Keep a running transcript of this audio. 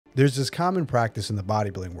There's this common practice in the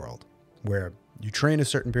bodybuilding world where you train a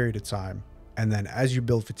certain period of time, and then as you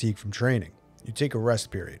build fatigue from training, you take a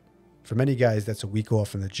rest period. For many guys, that's a week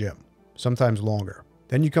off in the gym, sometimes longer.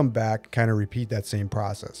 Then you come back, kind of repeat that same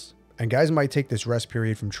process. And guys might take this rest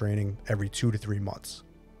period from training every 2 to 3 months.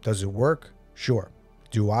 Does it work? Sure.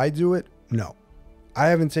 Do I do it? No. I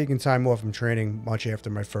haven't taken time off from training much after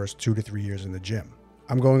my first 2 to 3 years in the gym.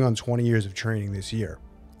 I'm going on 20 years of training this year,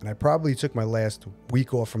 and I probably took my last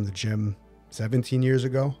week off from the gym 17 years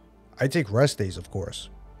ago. I take rest days, of course,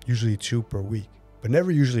 usually 2 per week, but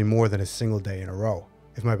never usually more than a single day in a row.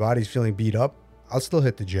 If my body's feeling beat up, I'll still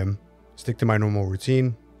hit the gym, stick to my normal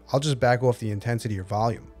routine. I'll just back off the intensity or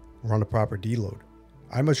volume, run a proper deload.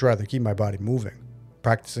 I'd much rather keep my body moving,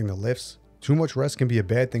 practicing the lifts. Too much rest can be a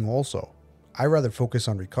bad thing also. I rather focus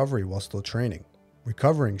on recovery while still training.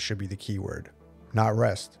 Recovering should be the key word, not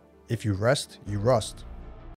rest. If you rest, you rust.